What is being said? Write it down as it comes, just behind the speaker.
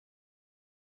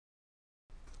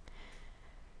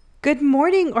Good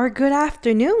morning or good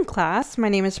afternoon, class. My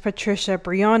name is Patricia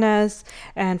Briones,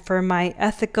 and for my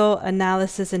Ethical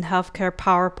Analysis in Healthcare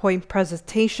PowerPoint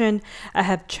presentation, I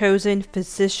have chosen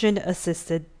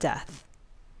Physician-Assisted Death.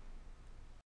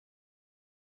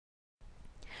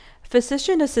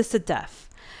 Physician-assisted death,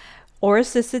 or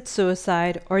assisted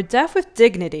suicide, or death with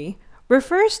dignity,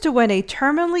 refers to when a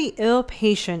terminally ill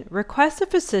patient requests a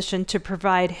physician to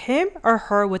provide him or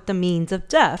her with the means of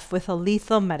death with a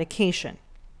lethal medication.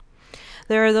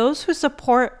 There are those who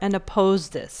support and oppose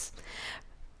this.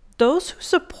 Those who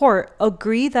support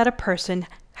agree that a person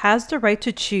has the right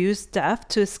to choose death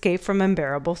to escape from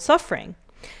unbearable suffering,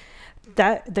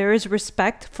 that there is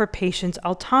respect for patients'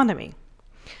 autonomy.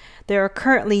 There are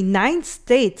currently 9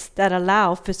 states that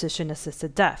allow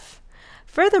physician-assisted death.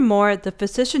 Furthermore, the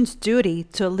physician's duty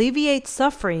to alleviate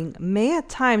suffering may at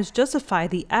times justify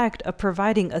the act of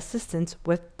providing assistance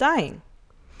with dying.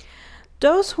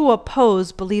 Those who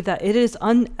oppose believe that it is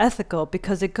unethical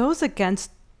because it goes against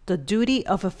the duty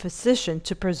of a physician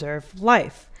to preserve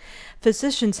life.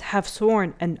 Physicians have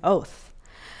sworn an oath.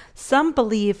 Some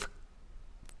believe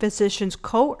physicians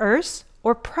coerce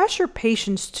or pressure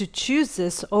patients to choose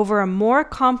this over a more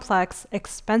complex,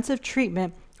 expensive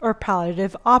treatment or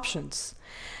palliative options.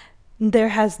 There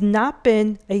has not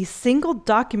been a single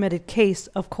documented case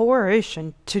of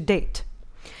coercion to date.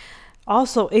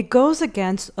 Also, it goes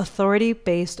against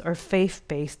authority-based or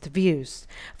faith-based views.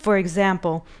 For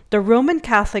example, the Roman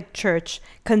Catholic Church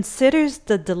considers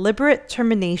the deliberate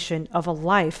termination of a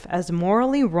life as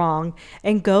morally wrong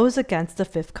and goes against the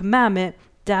 5th commandment,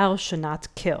 "Thou shalt not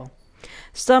kill."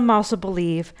 Some also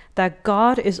believe that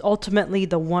God is ultimately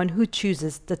the one who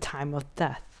chooses the time of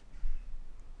death.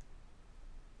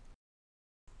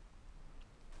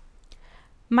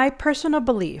 My personal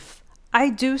belief: I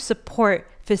do support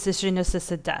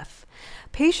physician-assisted death.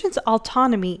 Patients'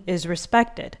 autonomy is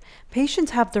respected.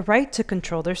 Patients have the right to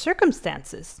control their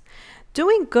circumstances.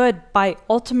 Doing good by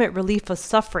ultimate relief of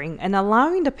suffering and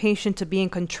allowing the patient to be in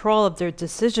control of their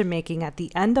decision-making at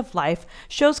the end of life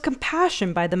shows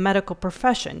compassion by the medical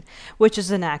profession, which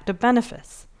is an act of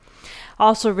beneficence.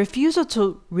 Also, refusal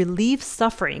to relieve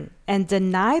suffering and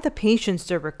deny the patients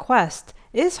their request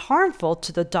is harmful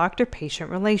to the doctor-patient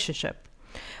relationship.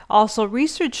 Also,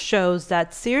 research shows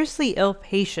that seriously ill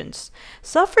patients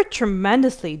suffer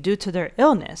tremendously due to their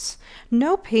illness.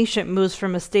 No patient moves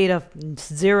from a state of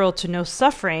 0 to no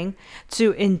suffering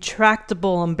to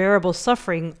intractable, unbearable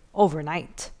suffering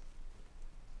overnight.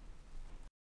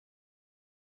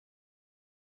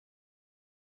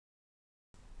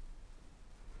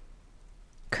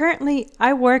 Currently,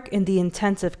 I work in the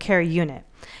intensive care unit.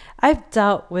 I've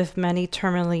dealt with many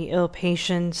terminally ill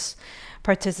patients,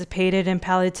 participated in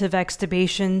palliative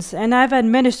extubations, and I've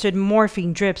administered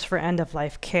morphine drips for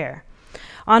end-of-life care.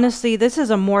 Honestly, this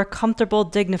is a more comfortable,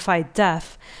 dignified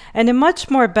death, and a much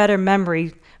more better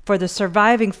memory for the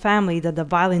surviving family than the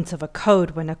violence of a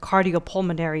code when a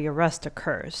cardiopulmonary arrest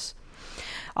occurs.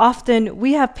 Often,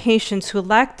 we have patients who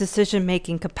lack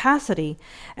decision-making capacity,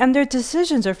 and their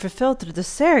decisions are fulfilled through the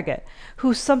surrogate,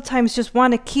 who sometimes just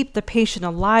want to keep the patient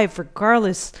alive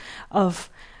regardless of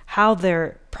how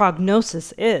their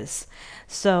prognosis is.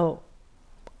 So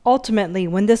ultimately,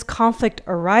 when this conflict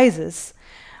arises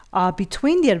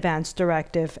between the advance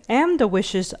directive and the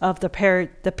wishes of the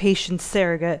patient's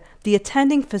surrogate, the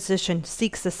attending physician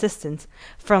seeks assistance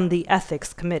from the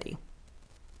ethics committee.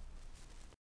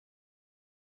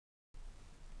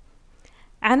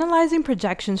 Analyzing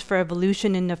projections for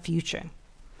evolution in the future.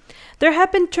 There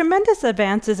have been tremendous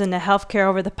advances in the healthcare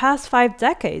over the past 5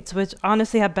 decades, which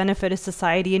honestly have benefited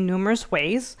society in numerous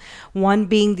ways, one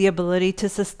being the ability to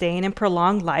sustain and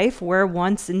prolong life where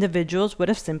once individuals would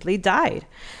have simply died.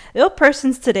 Ill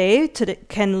persons today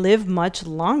can live much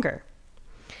longer.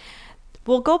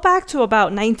 We'll go back to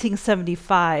about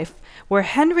 1975, where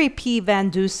Henry P. Van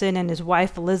Dusen and his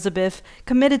wife Elizabeth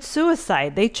committed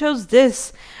suicide. They chose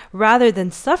this rather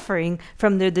than suffering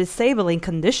from their disabling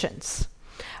conditions.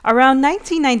 Around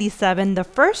 1997, the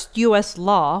first U.S.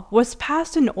 law was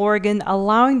passed in Oregon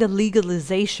allowing the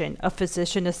legalization of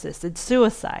physician-assisted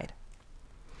suicide.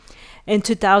 In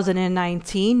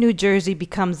 2019, New Jersey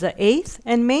becomes the 8th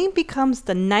and Maine becomes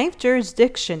the 9th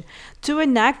jurisdiction to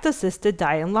enact assisted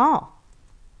dying law.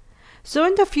 So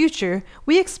in the future,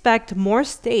 we expect more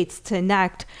states to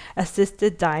enact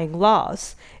assisted dying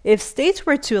laws. If states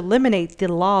were to eliminate the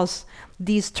laws,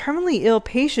 these terminally ill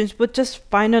patients would just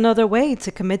find another way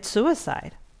to commit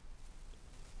suicide.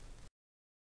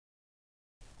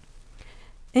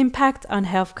 Impact on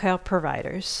healthcare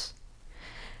providers.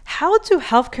 How do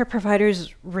healthcare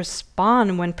providers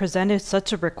respond when presented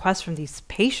such a request from these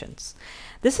patients?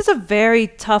 This is a very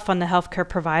tough on the healthcare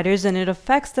providers, and it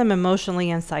affects them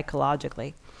emotionally and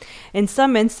psychologically. In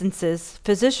some instances,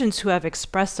 physicians who have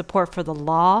expressed support for the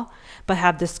law but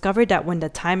have discovered that when the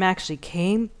time actually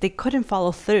came, they couldn't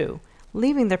follow through,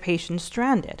 leaving their patients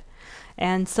stranded.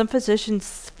 And some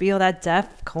physicians feel that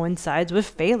death coincides with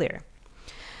failure.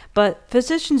 But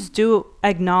physicians do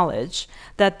acknowledge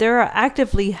that they are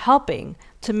actively helping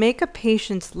to make a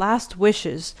patient's last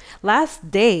wishes,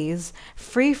 last days,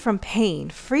 free from pain,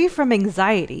 free from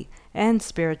anxiety, and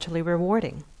spiritually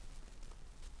rewarding.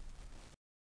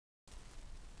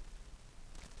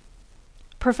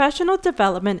 Professional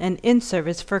development and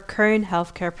in-service for current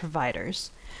healthcare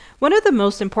providers. One of the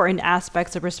most important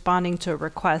aspects of responding to a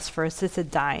request for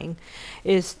assisted dying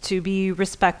is to be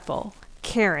respectful,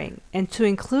 caring, and to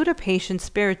include a patient's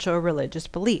spiritual or religious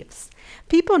beliefs.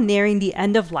 People nearing the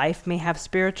end of life may have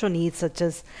spiritual needs such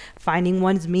as finding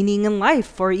one's meaning in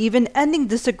life or even ending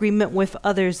disagreement with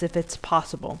others if it's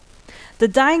possible. The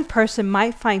dying person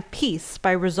might find peace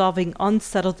by resolving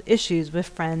unsettled issues with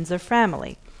friends or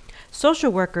family.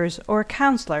 Social workers or a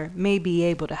counselor may be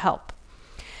able to help.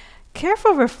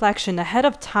 Careful reflection ahead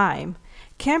of time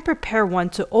can prepare one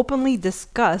to openly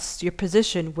discuss your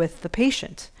position with the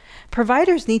patient.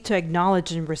 Providers need to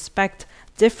acknowledge and respect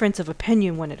difference of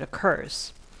opinion when it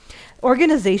occurs.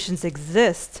 Organizations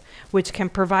exist which can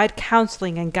provide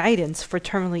counseling and guidance for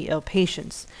terminally ill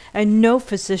patients, and no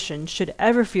physician should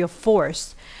ever feel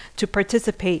forced to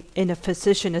participate in a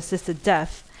physician-assisted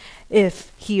death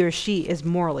if he or she is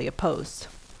morally opposed.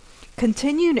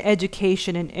 Continuing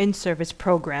education and in-service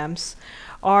programs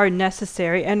are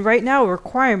necessary and right now a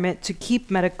requirement to keep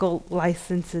medical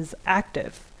licenses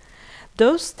active.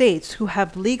 Those states who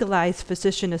have legalized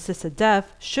physician-assisted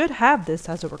death should have this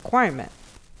as a requirement.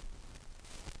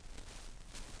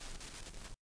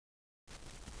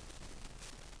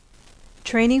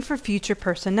 Training for future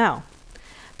personnel.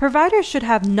 Providers should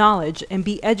have knowledge and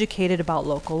be educated about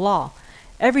local law.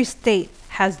 Every state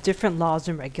has different laws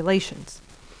and regulations.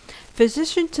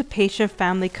 Physician-to-patient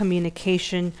family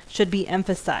communication should be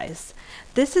emphasized.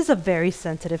 This is a very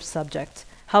sensitive subject.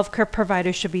 Healthcare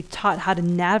providers should be taught how to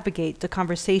navigate the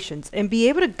conversations and be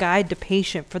able to guide the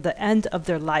patient for the end of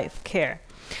their life care.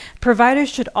 Providers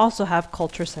should also have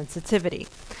cultural sensitivity.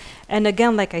 And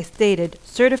again, like I stated,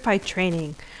 certified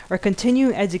training or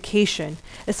continuing education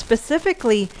is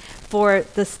specifically for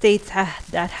the states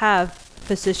that have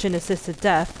physician-assisted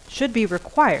death should be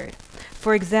required.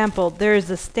 For example, there is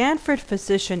a Stanford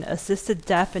Physician-Assisted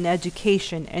Death in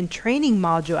Education and Training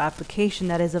module application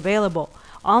that is available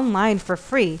online for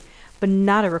free, but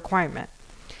not a requirement.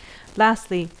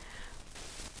 Lastly,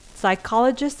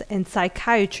 psychologists and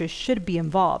psychiatrists should be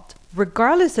involved,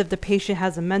 regardless if the patient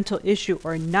has a mental issue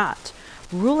or not.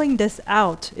 Ruling this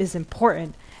out is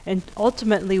important and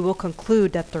ultimately will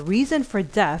conclude that the reason for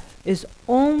death is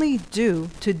only due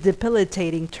to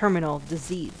debilitating terminal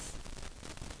disease.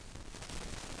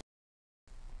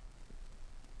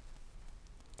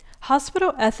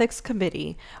 Hospital Ethics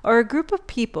Committee are a group of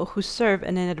people who serve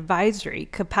in an advisory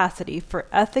capacity for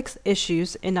ethics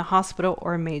issues in a hospital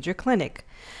or a major clinic.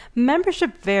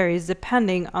 Membership varies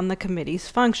depending on the committee's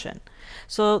function,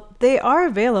 so they are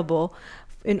available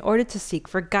in order to seek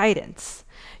for guidance.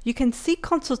 You can seek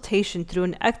consultation through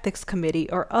an ethics committee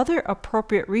or other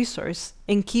appropriate resource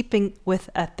in keeping with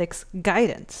ethics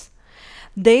guidance.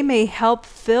 They may help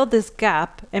fill this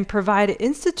gap and provide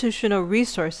institutional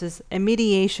resources and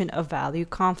mediation of value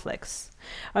conflicts.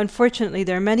 Unfortunately,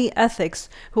 there are many ethics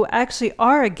who actually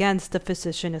are against the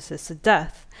physician-assisted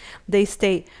death. They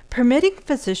state, permitting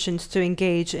physicians to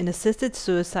engage in assisted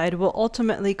suicide will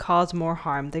ultimately cause more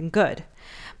harm than good.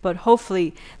 But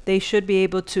hopefully, they should be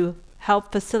able to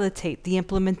help facilitate the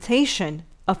implementation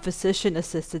of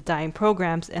physician-assisted dying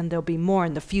programs, and there'll be more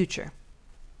in the future.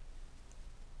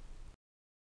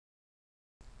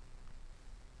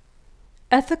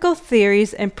 Ethical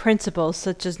theories and principles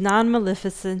such as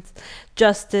non-maleficence,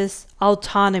 justice,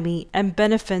 autonomy, and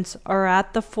benefits are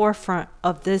at the forefront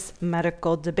of this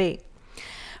medical debate.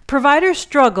 Providers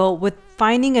struggle with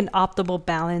finding an optimal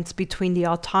balance between the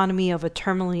autonomy of a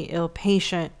terminally ill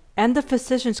patient and the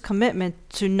physician's commitment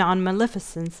to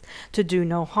non-maleficence to do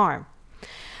no harm.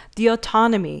 The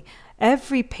autonomy.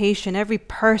 Every patient, every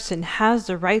person has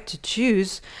the right to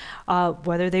choose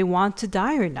whether they want to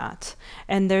die or not.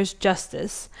 And there's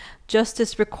justice.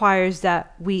 Justice requires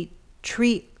that we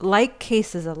treat like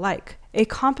cases alike. A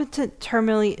competent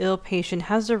terminally ill patient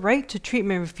has the right to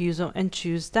treatment refusal and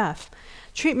choose death.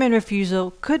 Treatment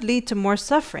refusal could lead to more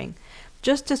suffering.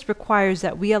 justice requires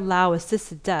that we allow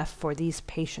assisted death for these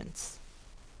patients.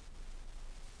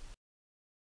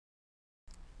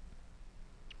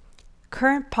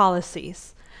 Current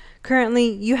policies. Currently,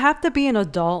 you have to be an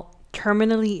adult,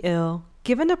 terminally ill,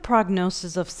 given a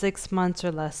prognosis of 6 months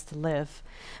or less to live,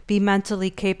 be mentally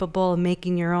capable of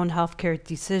making your own healthcare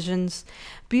decisions,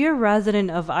 be a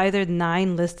resident of either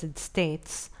 9 listed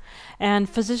states, and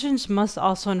physicians must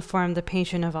also inform the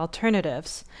patient of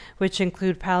alternatives, which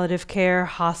include palliative care,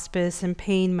 hospice, and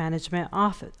pain management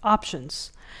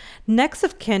options. Next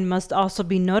of kin must also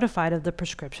be notified of the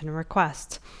prescription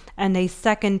request, and a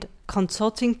second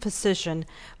consulting physician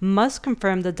must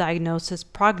confirm the diagnosis,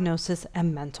 prognosis,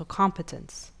 and mental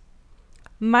competence.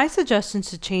 My suggestions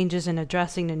to changes in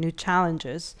addressing the new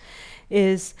challenges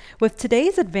is, with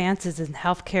today's advances in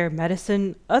healthcare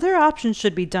medicine, other options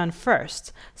should be done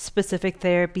first: specific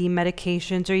therapy,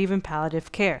 medications, or even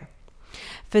palliative care.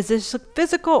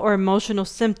 Physical or emotional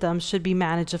symptoms should be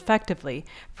managed effectively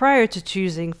prior to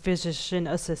choosing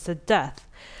physician-assisted death.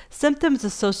 Symptoms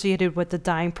associated with the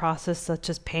dying process, such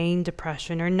as pain,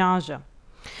 depression, or nausea.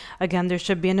 Again, there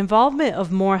should be an involvement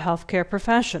of more healthcare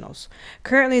professionals.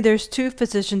 Currently, there's 2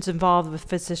 physicians involved with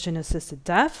physician-assisted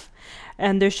death,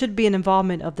 and there should be an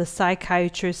involvement of the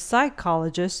psychiatrist,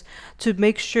 psychologist to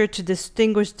make sure to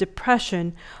distinguish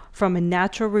depression from a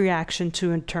natural reaction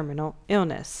to a terminal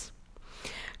illness.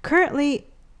 Currently,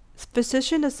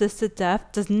 physician-assisted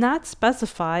death does not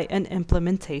specify an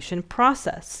implementation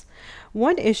process.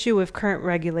 One issue with current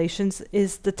regulations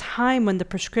is the time when the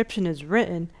prescription is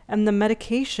written and the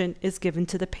medication is given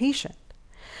to the patient.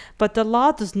 But the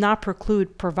law does not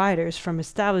preclude providers from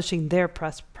establishing their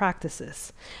best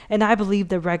practices, and I believe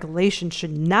the regulations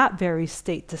should not vary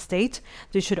state to state.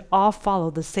 They should all follow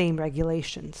the same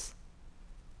regulations.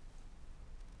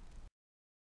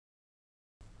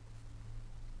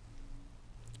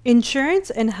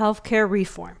 Insurance and healthcare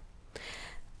reform.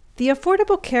 The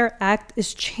Affordable Care Act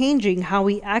is changing how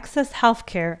we access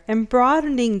healthcare and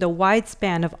broadening the wide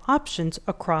span of options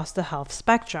across the health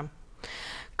spectrum.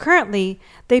 Currently,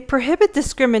 they prohibit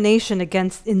discrimination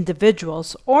against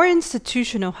individuals or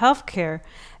institutional healthcare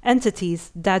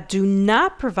entities that do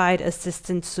not provide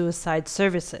assisted suicide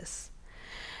services.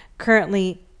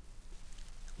 Currently,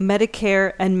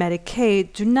 Medicare and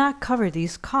Medicaid do not cover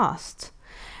these costs.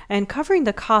 And covering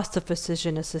the cost of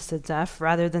physician-assisted death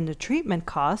rather than the treatment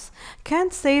costs can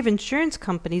save insurance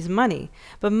companies money,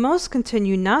 but most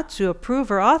continue not to approve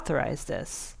or authorize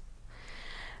this.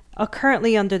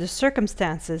 Currently, under the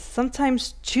circumstances,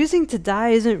 sometimes choosing to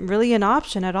die isn't really an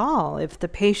option at all if the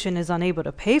patient is unable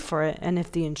to pay for it and if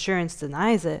the insurance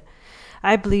denies it.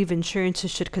 I believe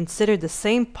insurances should consider the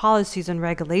same policies and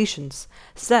regulations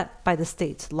set by the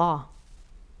state's law.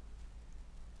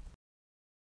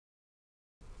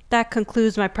 That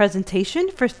concludes my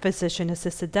presentation for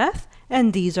physician-assisted death,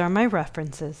 and these are my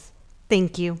references.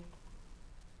 Thank you.